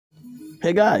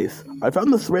Hey guys, I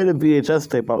found this random VHS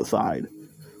tape outside.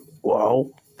 Well,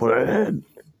 put it in.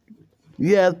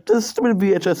 Yeah, this stupid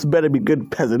VHS better be good,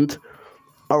 peasant.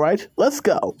 Alright, let's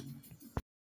go.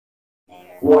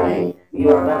 Warning, you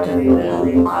are about to view an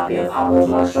illegal copy of Pablo's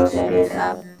Monstro Champions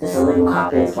Cup. This illegal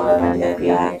copy is funded by the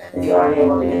FBI. If you are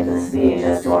unable to get this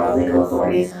VHS to our legal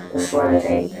authorities, destroy the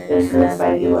tape. It is financed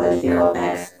by the USB code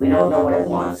X. We don't know what it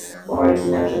wants or its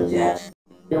intentions yet.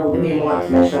 It will give you more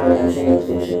information on everything in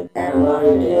the future. And what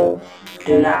you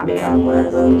do not become one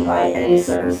of them by any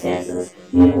circumstances.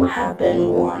 You have been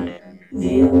warned.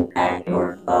 View at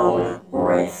your own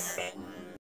risk.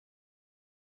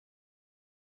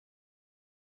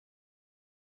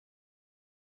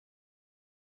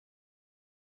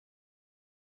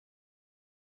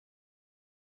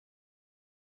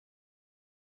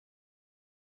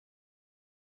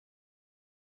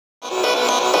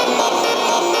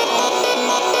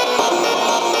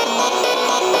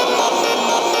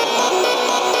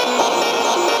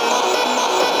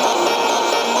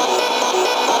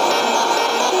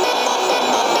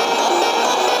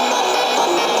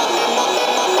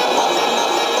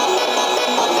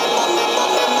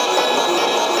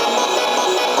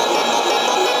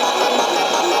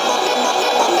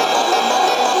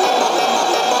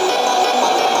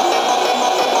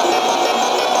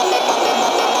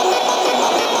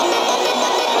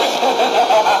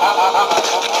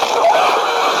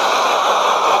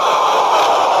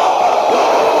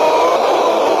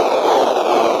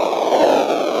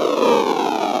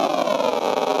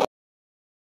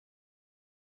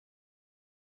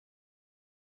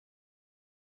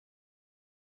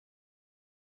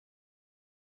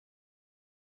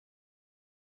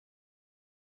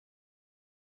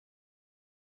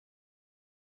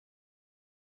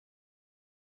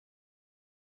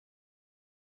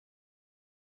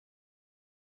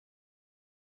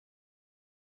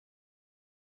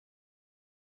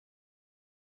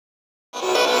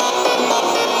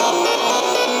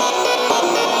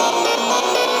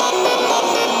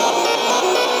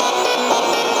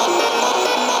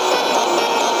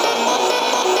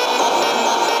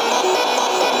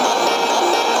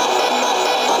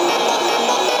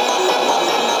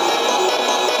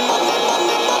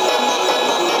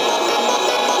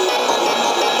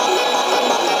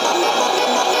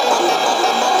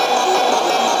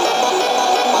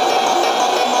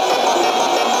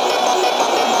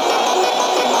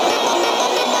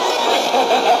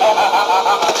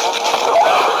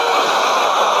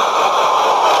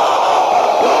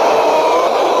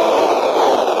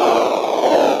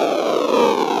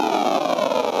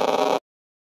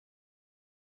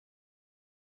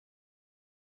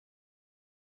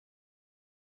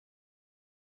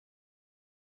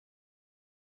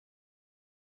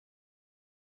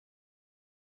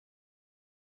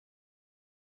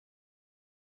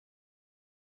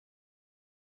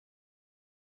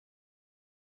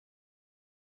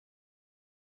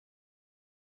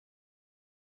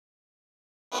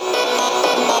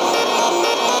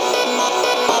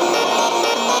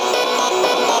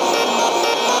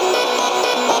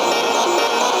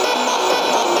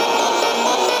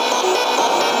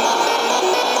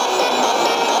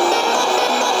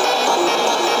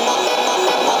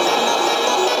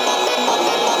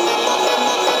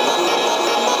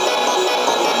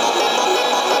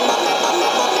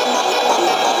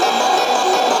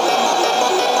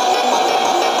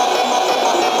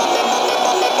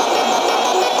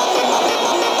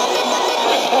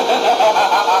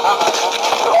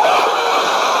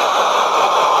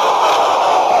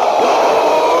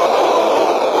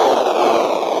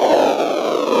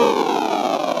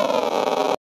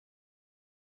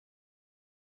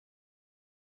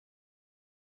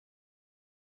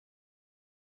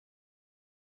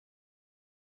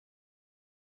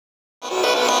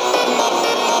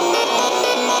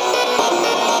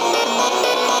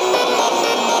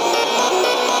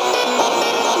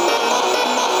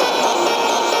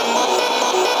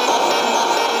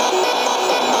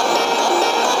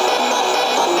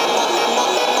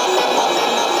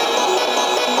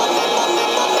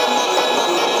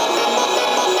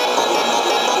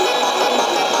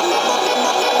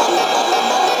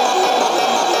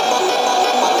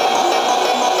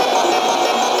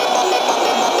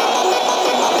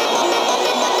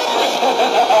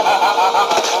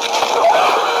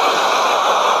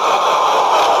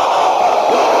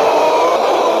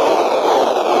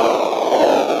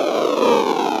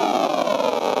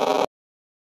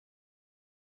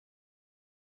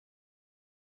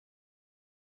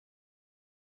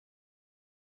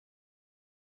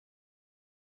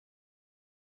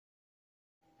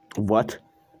 What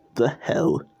the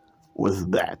hell was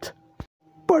that?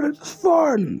 but it's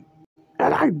fun.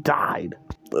 And I died.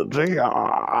 Gee,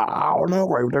 I don't know,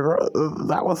 Gravedigger.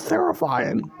 That was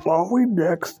terrifying. Are we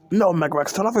next? No,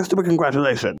 Megarex, turn off your stupid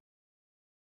congratulations.